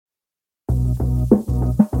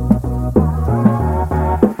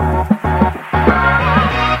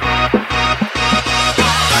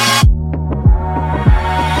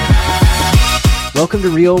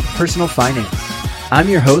Welcome to Real Personal Finance. I'm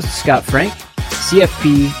your host, Scott Frank,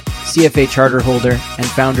 CFP, CFA charter holder, and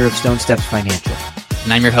founder of Stone Steps Financial.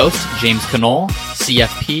 And I'm your host, James Knoll,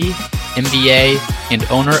 CFP, MBA, and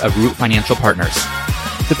owner of Root Financial Partners.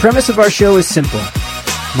 The premise of our show is simple.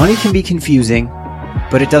 Money can be confusing,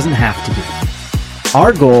 but it doesn't have to be.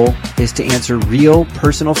 Our goal is to answer real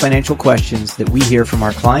personal financial questions that we hear from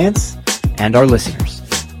our clients and our listeners.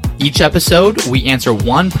 Each episode, we answer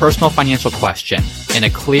one personal financial question in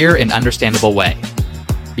a clear and understandable way.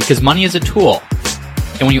 Because money is a tool,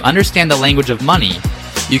 and when you understand the language of money,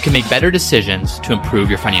 you can make better decisions to improve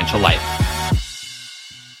your financial life.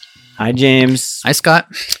 Hi, James. Hi, Scott.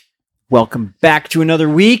 Welcome back to another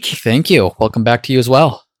week. Thank you. Welcome back to you as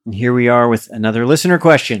well. And here we are with another listener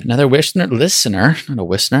question. A listener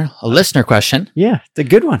question. Yeah, it's a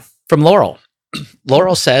good one. From Laurel.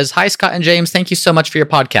 Laurel says, "Hi, Scott and James. Thank you so much for your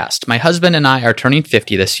podcast. My husband and I are turning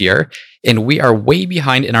 50 this year, and we are way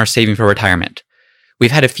behind in our saving for retirement.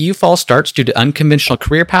 We've had a few false starts due to unconventional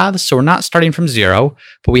career paths, so we're not starting from zero,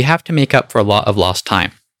 but we have to make up for a lot of lost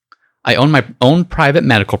time. I own my own private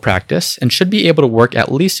medical practice and should be able to work at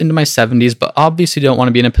least into my 70s, but obviously don't want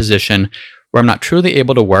to be in a position where I'm not truly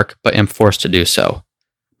able to work, but am forced to do so.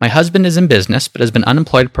 My husband is in business, but has been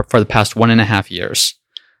unemployed for the past 1.5 years.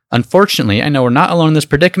 Unfortunately, I know we're not alone in this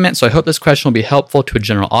predicament, so I hope this question will be helpful to a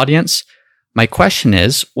general audience. My question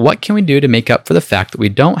is, what can we do to make up for the fact that we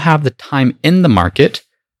don't have the time in the market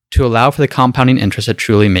to allow for the compounding interest to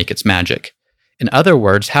truly make its magic? In other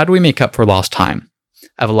words, how do we make up for lost time?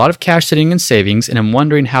 I have a lot of cash sitting in savings, and I'm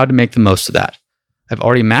wondering how to make the most of that. I've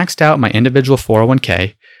already maxed out my individual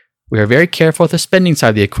 401k. We are very careful with the spending side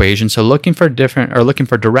of the equation, so looking for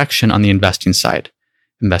direction on the investing side.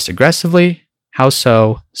 Invest aggressively. How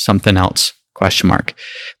so? Something else? ?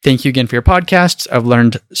 Thank you again for your podcasts. I've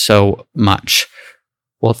learned so much."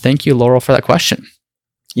 Well, thank you, Laurel, for that question.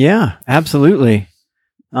 Yeah, absolutely.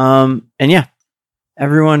 And yeah,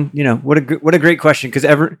 everyone, what a great question, because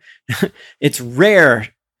it's rare.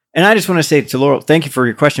 And I just want to say to Laurel, thank you for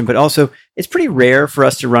your question, but also it's pretty rare for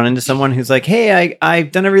us to run into someone who's like, "Hey,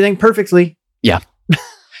 I've done everything perfectly." Yeah.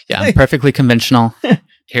 Yeah, I'm perfectly conventional.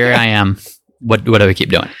 Here I am. What do I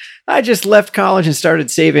keep doing? I just left college and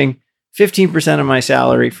started saving 15% of my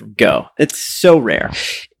salary from go. It's so rare.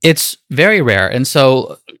 It's very rare. And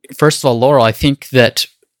so, first of all, Laurel, I think that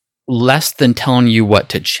less than telling you what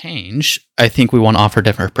to change, I think we want to offer a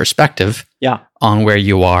different perspective on where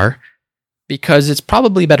you are, because it's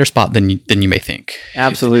probably a better spot than you may think.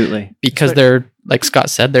 Absolutely. Because like Scott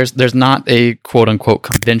said, there's not a quote unquote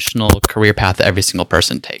conventional career path that every single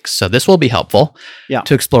person takes. So this will be helpful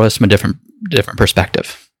to explore this from a different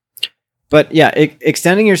perspective. But yeah,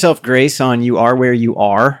 extending yourself grace on you are where you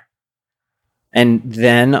are, and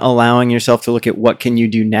then allowing yourself to look at what can you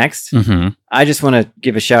do next. Mm-hmm. I just want to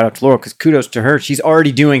give a shout out to Laurel, because kudos to her. She's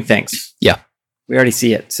already doing things. Yeah. We already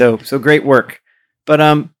see it. So great work. But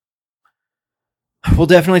we'll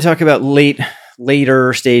definitely talk about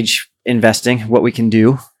later stage investing, what we can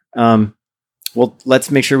do. Well,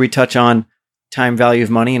 let's make sure we touch on time value of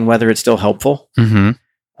money and whether it's still helpful.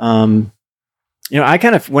 Mm-hmm.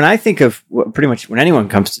 When I think of pretty much when anyone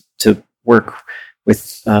comes to work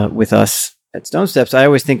with us at Stone Steps, I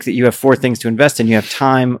always think that you have 4 things to invest in. You have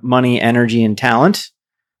time, money, energy, and talent.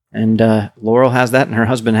 And Laurel has that, and her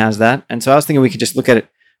husband has that. And so I was thinking we could just look at it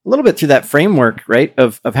a little bit through that framework, right?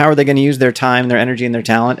 Of how are they going to use their time, their energy, and their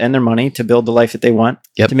talent, and their money to build the life that they want,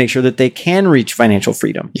 to make sure that they can reach financial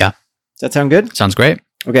freedom. Yeah. Does that sound good? Sounds great.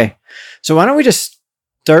 Okay. So why don't we just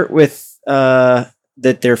start with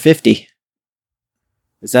that they're 50?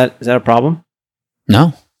 Is that a problem?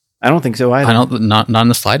 No, I don't think so either. I don't, not in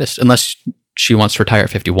the slightest, unless she wants to retire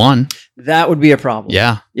at 51. That would be a problem.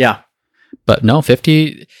 Yeah. But no,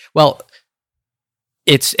 50. Well,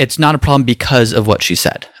 it's not a problem because of what she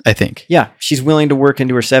said, I think. Yeah, she's willing to work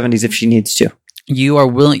into her 70s if she needs to. You are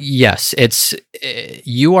willing. Yes,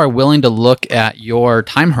 you are willing to look at your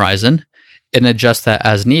time horizon and adjust that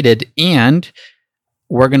as needed. And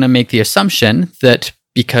we're going to make the assumption that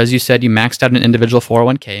because you said you maxed out an individual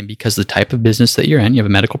 401k, and because the type of business that you're in, you have a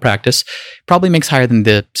medical practice, probably makes higher than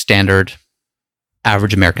the standard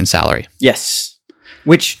average American salary. Yes.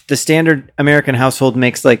 Which the standard American household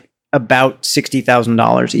makes like about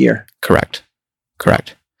 $60,000 a year. Correct.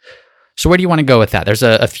 So where do you want to go with that? There's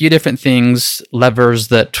a few different levers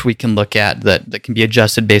that we can look at that can be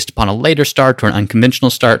adjusted based upon a later start or an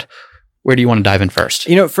unconventional start. Where do you want to dive in first?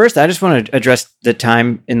 First, I just want to address the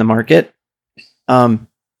time in the market.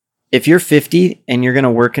 If you're 50 and you're going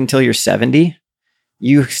to work until you're 70,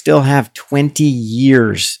 you still have 20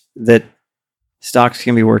 years that stocks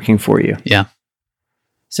can be working for you. Yeah.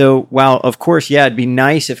 So while, of course, yeah, it'd be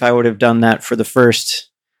nice if I would have done that for the first,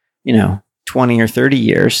 20 or 30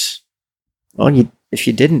 years. Well, if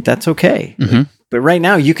you didn't, that's okay. Mm-hmm. But right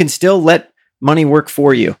now, you can still let money work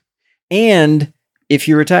for you. And if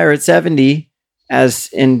you retire at 70,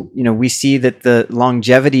 we see that the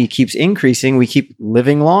longevity keeps increasing, we keep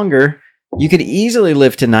living longer. You could easily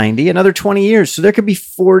live to 90, another 20 years. So there could be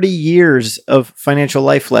 40 years of financial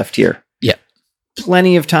life left here. Yeah.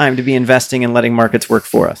 Plenty of time to be investing and letting markets work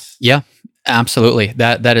for us. Yeah, absolutely.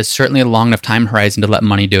 That is certainly a long enough time horizon to let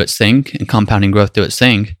money do its thing and compounding growth do its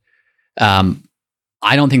thing.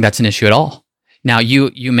 I don't think that's an issue at all. Now,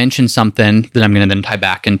 you mentioned something that I'm going to then tie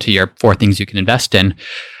back into your 4 things you can invest in.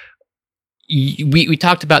 We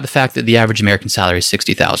talked about the fact that the average American salary is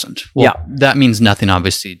 $60,000. Well, yeah. That means nothing,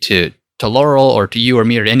 obviously, to Laurel or to you or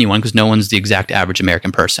me or to anyone, because no one's the exact average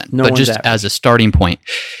American person. But just as a starting point,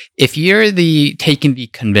 if you're taking the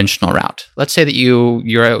conventional route, let's say that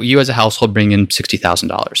you as a household bring in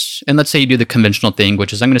 $60,000, and let's say you do the conventional thing,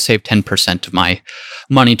 which is I'm going to save 10% of my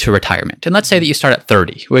money to retirement, and let's say that you start at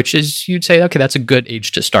 30, which is you'd say, okay, that's a good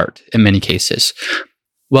age to start in many cases.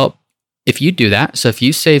 Well, if you do that, so if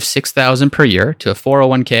you save $6,000 per year to a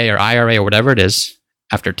 401k or IRA or whatever it is,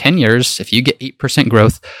 after 10 years, if you get 8%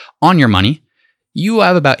 growth on your money, you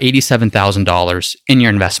have about $87,000 in your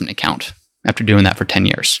investment account after doing that for 10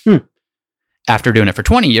 years. After doing it for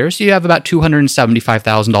 20 years, you have about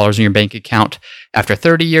 $275,000 in your bank account. After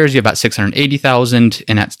 30 years, you have about $680,000.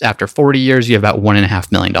 And after 40 years, you have about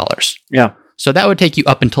 $1.5 million. Yeah. So that would take you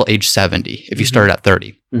up until age 70 if you started at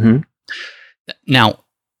 30. Mm-hmm. Now,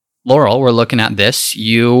 Laurel, we're looking at this.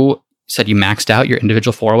 You said you maxed out your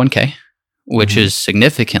individual 401k, which is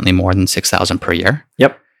significantly more than $6,000 per year.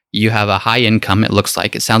 Yep. You have a high income, it looks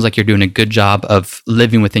like. It sounds like you're doing a good job of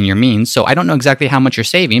living within your means. So I don't know exactly how much you're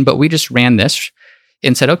saving, but we just ran this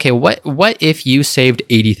and said, okay, what if you saved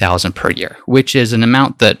 $80,000 per year, which is an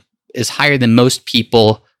amount that is higher than most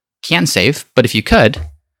people can save. But if you could,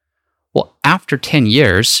 well, after 10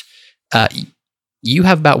 years, you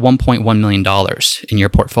have about $1.1 million in your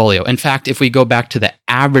portfolio. In fact, if we go back to the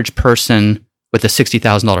average person with a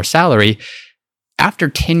 $60,000 salary, after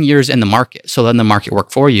 10 years in the market, so then the market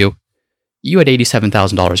worked for you, you had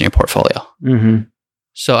 $87,000 in your portfolio. Mm-hmm.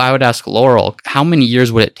 So I would ask Laurel, how many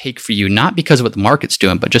years would it take for you, not because of what the market's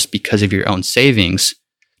doing, but just because of your own savings,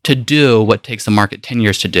 to do what takes the market 10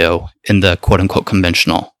 years to do in the quote unquote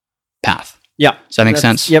conventional path? Yeah. Does that make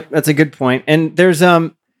sense? Yep. That's a good point. And there's,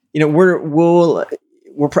 I probably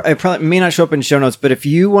may not show up in show notes, but if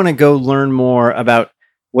you want to go learn more about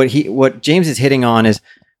what James is hitting on is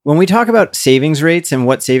when we talk about savings rates and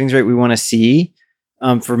what savings rate we want to see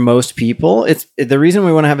for most people, it's the reason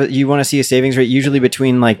we want to you want to see a savings rate usually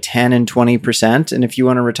between like 10 and 20%. And if you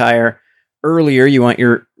want to retire earlier, you want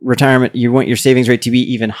your savings rate to be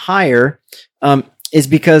even higher, is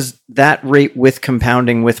because that rate with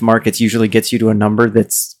compounding with markets usually gets you to a number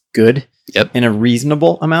that's good in a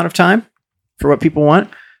reasonable amount of time for what people want.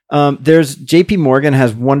 There's JP Morgan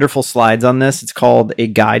has wonderful slides on this. It's called A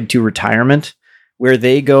Guide to Retirement, where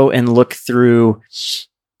they go and look through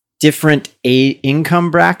different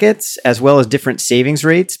income brackets as well as different savings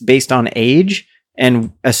rates based on age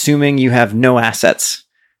and assuming you have no assets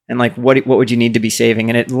and like what would you need to be saving.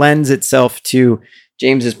 And it lends itself to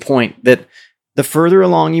James's point that the further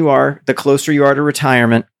along you are, the closer you are to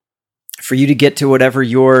retirement, for you to get to whatever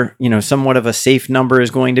your, somewhat of a safe number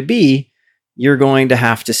is going to be, you're going to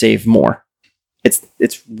have to save more.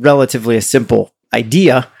 It's relatively a simple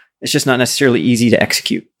idea. It's just not necessarily easy to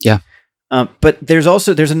execute. Yeah. But there's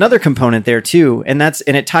another component there too. And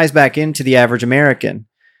it ties back into the average American,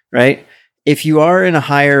 right? If you're in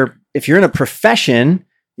a profession,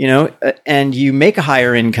 and you make a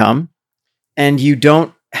higher income and you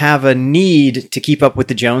don't have a need to keep up with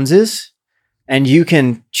the Joneses and you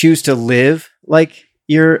can choose to live like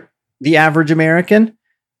you're the average American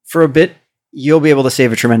for a bit, you'll be able to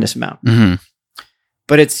save a tremendous amount. Mm-hmm.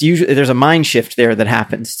 But it's usually there's a mind shift there that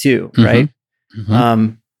happens too, right?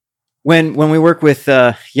 Mm-hmm. When we work with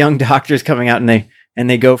young doctors coming out and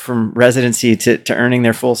they go from residency to earning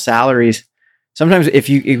their full salaries, sometimes if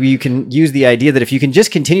you can use the idea that if you can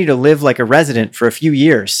just continue to live like a resident for a few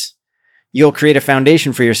years, you'll create a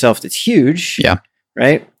foundation for yourself that's huge. Yeah.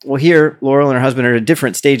 Right. Well, here Laurel and her husband are at a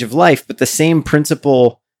different stage of life, but the same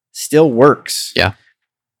principle still works. Yeah.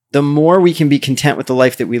 The more we can be content with the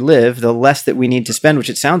life that we live, the less that we need to spend, which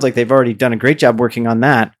it sounds like they've already done a great job working on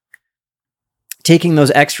that. Taking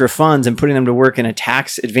those extra funds and putting them to work in a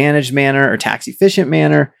tax advantaged manner or tax efficient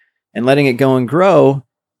manner and letting it go and grow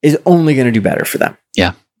is only going to do better for them.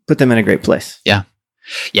 Yeah. Put them in a great place. Yeah.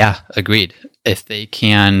 Yeah. Agreed. If they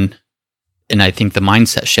can and I think the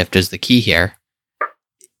mindset shift is the key here.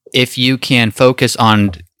 If you can focus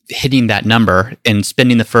on hitting that number and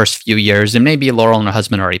spending the first few years, and maybe Laurel and her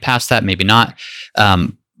husband already passed that, maybe not,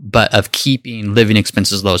 but of keeping living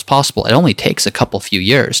expenses as low as possible, it only takes a couple few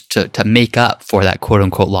years to make up for that quote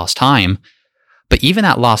unquote lost time. But even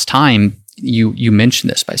that lost time, you mentioned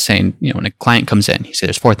this by saying, when a client comes in, you say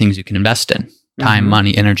there's 4 things you can invest in: time,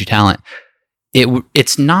 money, energy, talent.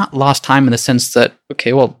 It's not lost time in the sense that,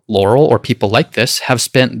 okay, well, Laurel or people like this have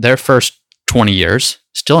spent their first 20 years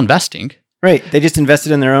still investing. Right. They just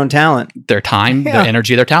invested in their own talent. Their time, their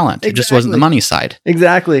energy, their talent. Exactly. It just wasn't the money side.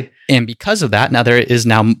 Exactly. And because of that, now there is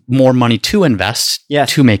now more money to invest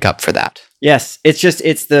to make up for that. Yes. It's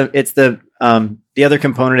the other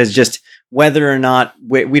component is just whether or not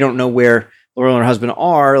we don't know where Laurel and her husband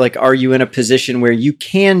are. Like, are you in a position where you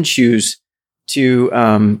can choose to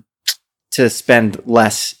spend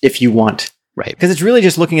less if you want? Right. Because it's really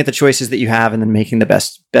just looking at the choices that you have and then making the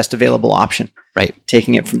best available option. Right.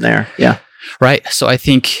 Taking it from there. Yeah. Right. So I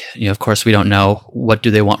think, of course, we don't know what do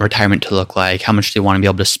they want retirement to look like, how much they want to be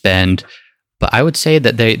able to spend. But I would say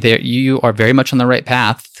that you are very much on the right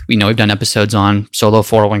path. We know we've done episodes on solo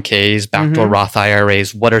 401ks, backdoor Roth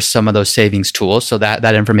IRAs. What are some of those savings tools? So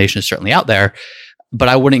that information is certainly out there. But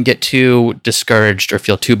I wouldn't get too discouraged or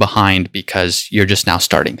feel too behind because you're just now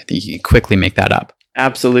starting. I think you can quickly make that up.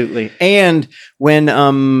 Absolutely. And when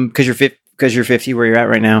because you're 50 where you're at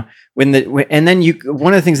right now, one of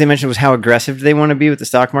the things they mentioned was how aggressive they want to be with the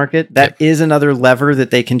stock market. That is another lever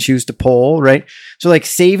that they can choose to pull, right? So like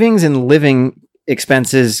savings and living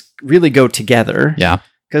expenses really go together. Yeah.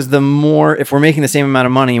 Because if we're making the same amount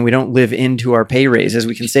of money and we don't live into our pay raises,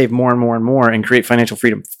 we can save more and more and more and create financial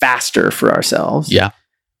freedom faster for ourselves. Yeah.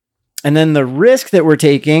 And then the risk that we're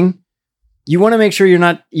taking, you want to make sure you're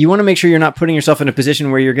not putting yourself in a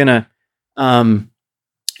position where you're going to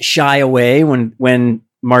shy away when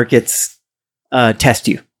markets test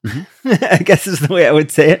you. I guess is the way I would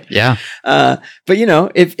say it. Yeah. But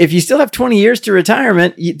if you still have 20 years to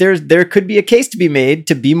retirement, there could be a case to be made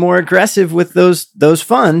to be more aggressive with those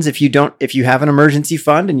funds. If you have an emergency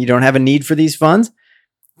fund and you don't have a need for these funds,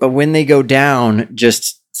 but when they go down,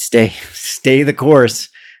 just stay the course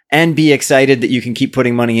and be excited that you can keep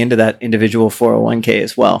putting money into that individual 401k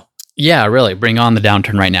as well. Yeah, really bring on the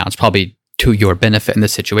downturn right now. It's probably to your benefit in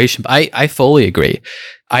this situation. But I fully agree.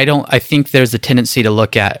 I think there's a tendency to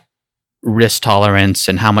look at risk tolerance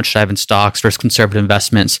and how much should I have in stocks versus conservative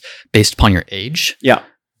investments based upon your age. Yeah.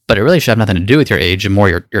 But it really should have nothing to do with your age and more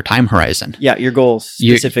your time horizon. Yeah, your goals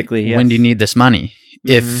specifically. Yes. When do you need this money?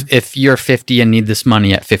 If you're 50 and need this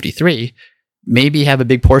money at 53, maybe have a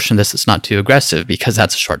big portion of this that's not too aggressive because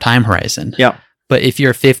that's a short time horizon. Yeah. But if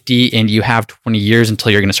you're 50 and you have 20 years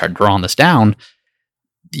until you're going to start drawing this down,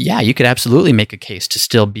 yeah, you could absolutely make a case to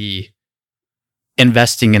still be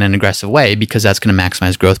investing in an aggressive way because that's going to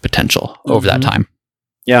maximize growth potential over that time.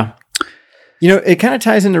 Yeah. It kind of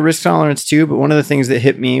ties into risk tolerance too, but one of the things that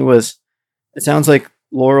hit me was it sounds like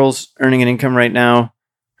Laurel's earning an income right now.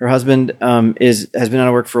 Her husband has been out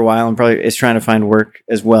of work for a while and probably is trying to find work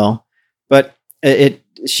as well. But it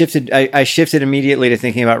shifted. I shifted immediately to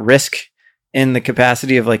thinking about risk in the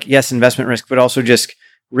capacity of like, yes, investment risk, but also just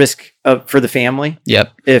risk for the family.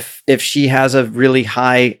 Yep. If she has a really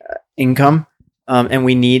high income and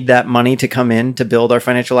we need that money to come in to build our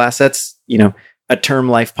financial assets, a term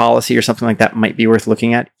life policy or something like that might be worth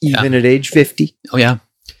looking at even at age 50. Oh yeah.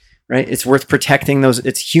 Right. It's worth protecting those.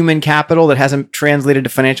 It's human capital that hasn't translated to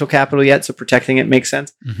financial capital yet. So protecting it makes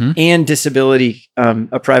sense. And disability,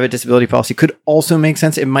 a private disability policy could also make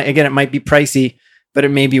sense. It might be pricey, but it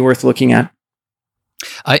may be worth looking at.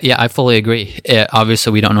 I fully agree.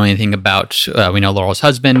 Obviously, we don't know anything about, we know Laurel's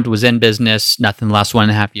husband was in business, nothing the last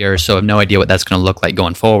 1.5 years. So I have no idea what that's going to look like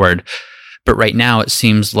going forward. But right now it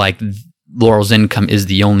seems like Laurel's income is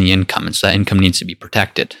the only income. And so that income needs to be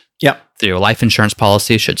protected. Yeah. Through a life insurance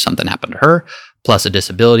policy, should something happen to her, plus a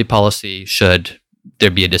disability policy, should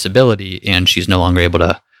there be a disability and she's no longer able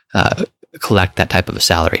to collect that type of a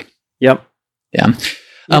salary. Yep. Yeah.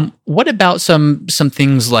 What about some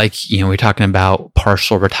things like, we're talking about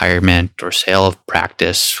partial retirement or sale of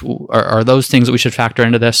practice? Are those things that we should factor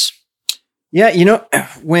into this? Yeah.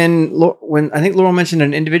 When I think Laurel mentioned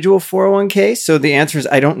an individual 401k. So the answer is,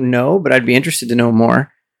 I don't know, but I'd be interested to know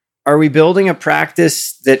more. Are we building a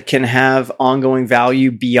practice that can have ongoing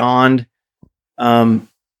value beyond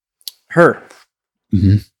her?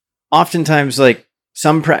 Oftentimes, like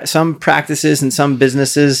some practices and some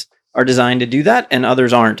businesses are designed to do that and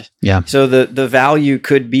others aren't. Yeah. So the value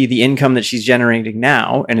could be the income that she's generating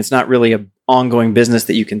now, and it's not really an ongoing business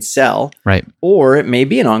that you can sell. Right. Or it may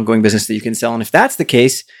be an ongoing business that you can sell. And if that's the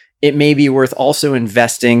case, it may be worth also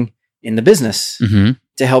investing in the business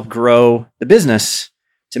to help grow the business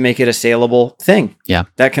to make it a saleable thing. Yeah.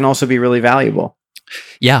 That can also be really valuable.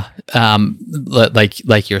 Yeah.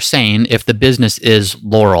 Like you're saying, if the business is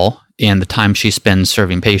Laurel and the time she spends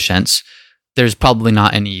serving patients, there's probably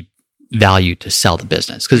not any value to sell the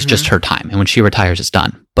business because it's just her time. And when she retires, it's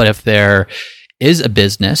done. But if there is a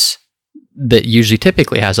business that usually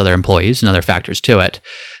typically has other employees and other factors to it,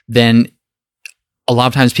 then a lot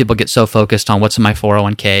of times people get so focused on what's in my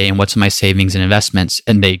 401k and what's in my savings and investments,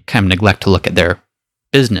 and they kind of neglect to look at their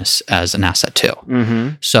business as an asset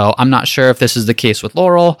too. So I'm not sure if this is the case with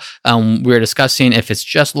Laurel. We were discussing if it's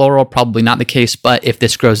just Laurel, probably not the case. But if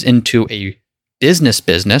this grows into a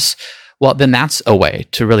business, well, then that's a way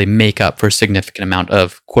to really make up for a significant amount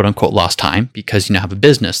of quote unquote lost time because you now have a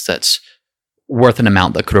business that's worth an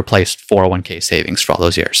amount that could replace 401k savings for all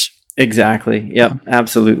those years. Exactly. Yep.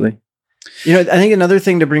 Absolutely. I think another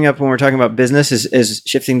thing to bring up when we're talking about business is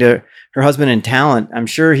shifting to her husband and talent. I'm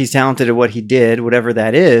sure he's talented at what he did, whatever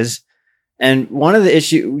that is. And one of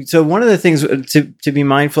the things to be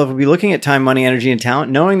mindful of would be looking at time, money, energy, and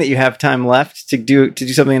talent, knowing that you have time left to do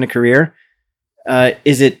something in a career.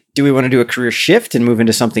 Do we want to do a career shift and move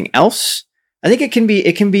into something else? I think it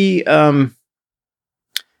can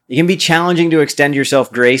be challenging to extend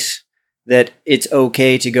yourself grace, that it's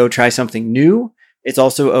okay to go try something new. It's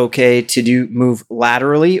also okay to move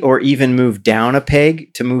laterally or even move down a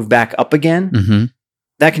peg to move back up again.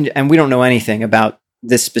 And we don't know anything about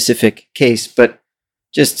this specific case, but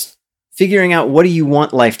just figuring out what do you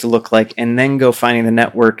want life to look like and then go finding the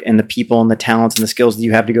network and the people and the talents and the skills that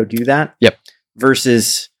you have to go do that. Yep.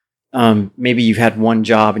 Versus maybe you've had one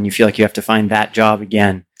job and you feel like you have to find that job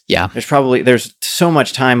again. Yeah. There's so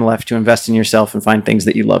much time left to invest in yourself and find things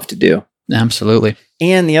that you love to do. Absolutely.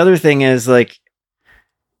 And the other thing is, like,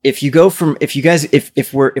 if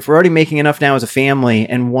we're already making enough now as a family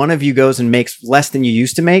and one of you goes and makes less than you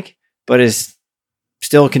used to make, but is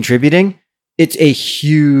still contributing, it's a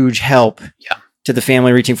huge help to the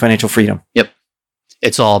family reaching financial freedom. Yep.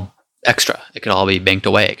 It's all extra. It could all be banked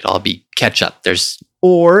away. It could all be catch up.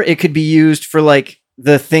 Or it could be used for like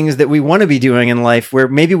the things that we want to be doing in life, where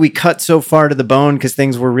maybe we cut so far to the bone because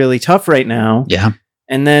things were really tough right now. Yeah.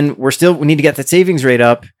 And then we need to get that savings rate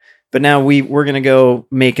up. But now we're going to go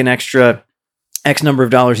make an extra X number of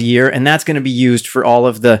dollars a year. And that's going to be used for all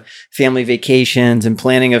of the family vacations and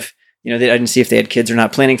planning of, I didn't see if they had kids or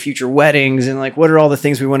not, planning future weddings and like, what are all the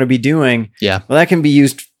things we want to be doing? Yeah. Well, that can be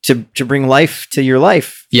used to bring life to your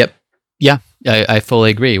life. Yep. Yeah. I fully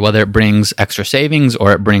agree. Whether it brings extra savings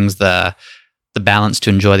or it brings the balance to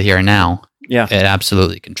enjoy the here and now. Yeah. It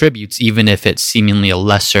absolutely contributes, even if it's seemingly a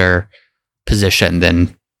lesser position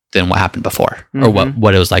than what happened before or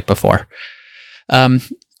what it was like before.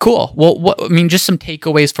 Cool. Well, just some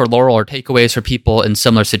takeaways for Laurel or takeaways for people in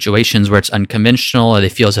similar situations where it's unconventional or they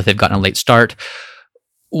feel as if they've gotten a late start.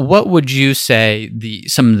 What would you say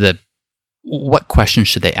what questions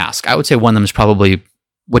should they ask? I would say one of them is probably,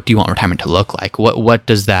 what do you want retirement to look like? What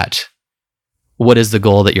is the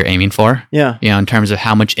goal that you're aiming for? Yeah. In terms of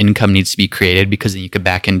how much income needs to be created, because then you could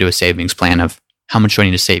back into a savings plan of how much do I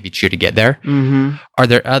need to save each year to get there? Are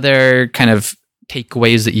there other kind of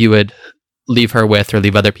takeaways that you would leave her with or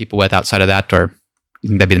leave other people with outside of that, or you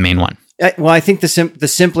think that'd be the main one? Well, I think the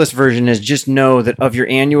simplest version is just know that of your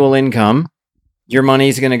annual income, your money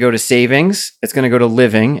is going to go to savings, it's going to go to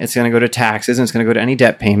living, it's going to go to taxes, and it's going to go to any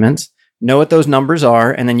debt payments. Know what those numbers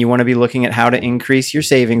are, and then you want to be looking at how to increase your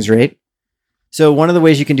savings rate. So one of the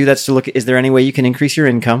ways you can do that is to look at, is there any way you can increase your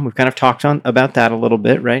income? We've kind of talked about that a little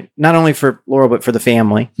bit, right? Not only for Laurel, but for the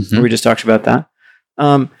family. We just talked about that.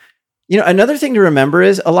 Another thing to remember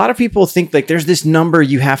is a lot of people think like there's this number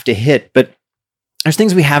you have to hit, but there's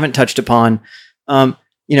things we haven't touched upon.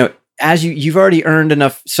 As you've already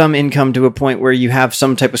earned some income to a point where you have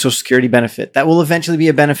some type of Social Security benefit. That will eventually be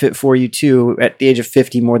a benefit for you too at the age of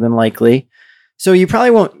 50, more than likely. So you probably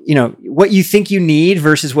won't, what you think you need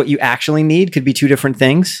versus what you actually need could be two different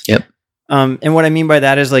things. Yep. And what I mean by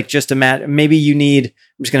that is like just maybe you need,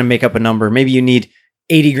 I'm just going to make up a number. Maybe you need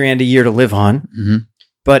 $80,000 a year to live on,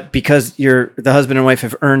 but because the husband and wife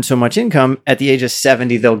have earned so much income at the age of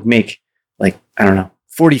 70, they'll make like, I don't know,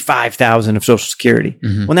 45,000 of Social Security.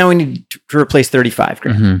 Well, now we need to replace 35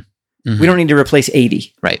 grand. We don't need to replace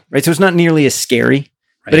 80. Right. So it's not nearly as scary,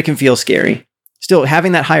 but it can feel scary. Still,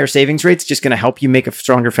 having that higher savings rate is just going to help you make a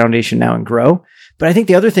stronger foundation now and grow. But I think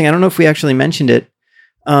the other thing, I don't know if we actually mentioned it,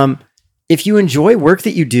 if you enjoy work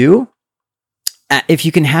that you do, if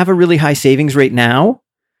you can have a really high savings rate now,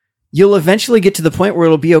 you'll eventually get to the point where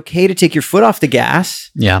it'll be okay to take your foot off the gas.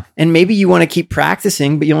 Yeah. And maybe you want to keep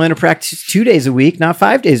practicing, but you'll end up practicing 2 days a week, not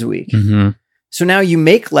 5 days a week. Mm-hmm. So now you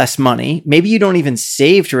make less money. Maybe you don't even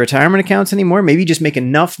save to retirement accounts anymore. Maybe you just make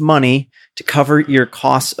enough money to cover your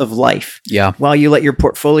costs of life. Yeah. While you let your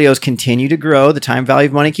portfolios continue to grow, the time value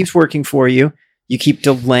of money keeps working for you. You keep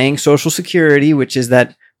delaying Social Security, which is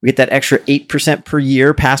that we get that extra 8% per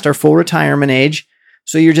year past our full retirement age.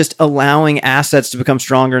 So you're just allowing assets to become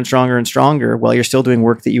stronger and stronger and stronger while you're still doing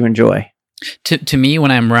work that you enjoy. To me,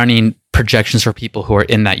 when I'm running projections for people who are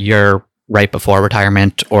in that year right before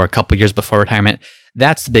retirement or a couple years before retirement,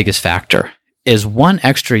 that's the biggest factor. Is one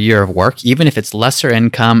extra year of work, even if it's lesser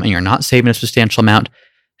income and you're not saving a substantial amount,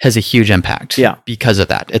 has a huge impact. Yeah. Because of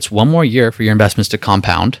that. It's one more year for your investments to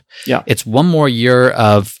compound. Yeah. It's one more year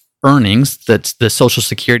of earnings that's the Social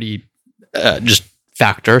Security just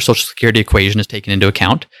factor, Social Security equation is taken into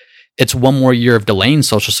account. It's one more year of delaying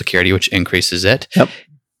Social Security, which increases it. Yep.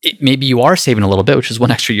 Maybe you are saving a little bit, which is one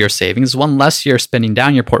extra year of savings, one less year spending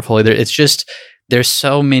down your portfolio. It's just, there's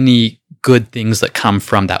so many good things that come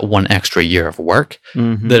from that one extra year of work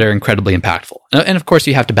that are incredibly impactful. And of course,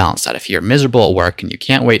 you have to balance that. If you're miserable at work and you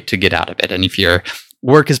can't wait to get out of it, and if your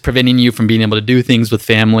work is preventing you from being able to do things with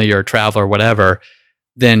family or travel or whatever,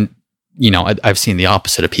 then, you know, I've seen the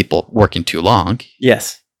opposite of people working too long.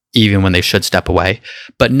 Yes. Even when they should step away.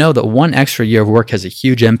 But know that one extra year of work has a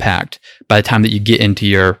huge impact by the time that you get into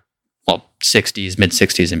your 60s, mid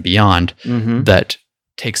 60s and beyond, that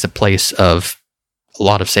takes the place of a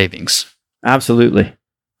lot of savings. Absolutely.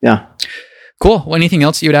 Yeah. Cool. Well, anything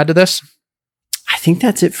else you would add to this? I think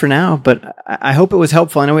that's it for now, but I hope it was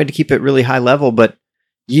helpful. I know we had to keep it really high level, but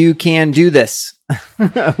you can do this.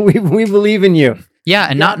 we believe in you. Yeah,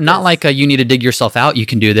 and not like you need to dig yourself out. You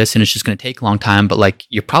can do this, and it's just going to take a long time. But like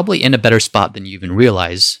you're probably in a better spot than you even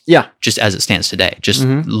realize. Yeah, just as it stands today. Just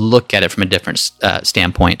look at it from a different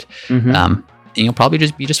standpoint, and you'll probably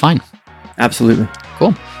just be just fine. Absolutely.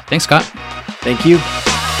 Cool. Thanks, Scott. Thank you.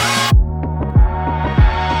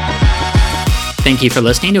 Thank you for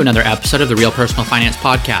listening to another episode of the Real Personal Finance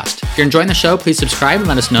Podcast. If you're enjoying the show, please subscribe and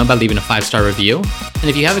let us know by leaving a 5-star review. And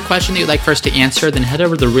if you have a question that you'd like for us to answer, then head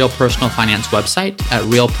over to the Real Personal Finance website at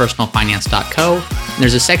realpersonalfinance.co. And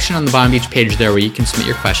there's a section on the bottom of each page there where you can submit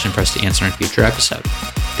your question for us to answer in a future episode.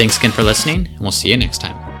 Thanks again for listening, and we'll see you next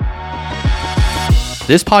time.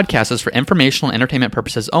 This podcast is for informational and entertainment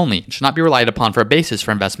purposes only and should not be relied upon for a basis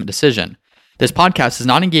for investment decision. This podcast is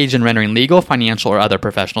not engaged in rendering legal, financial, or other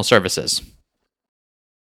professional services.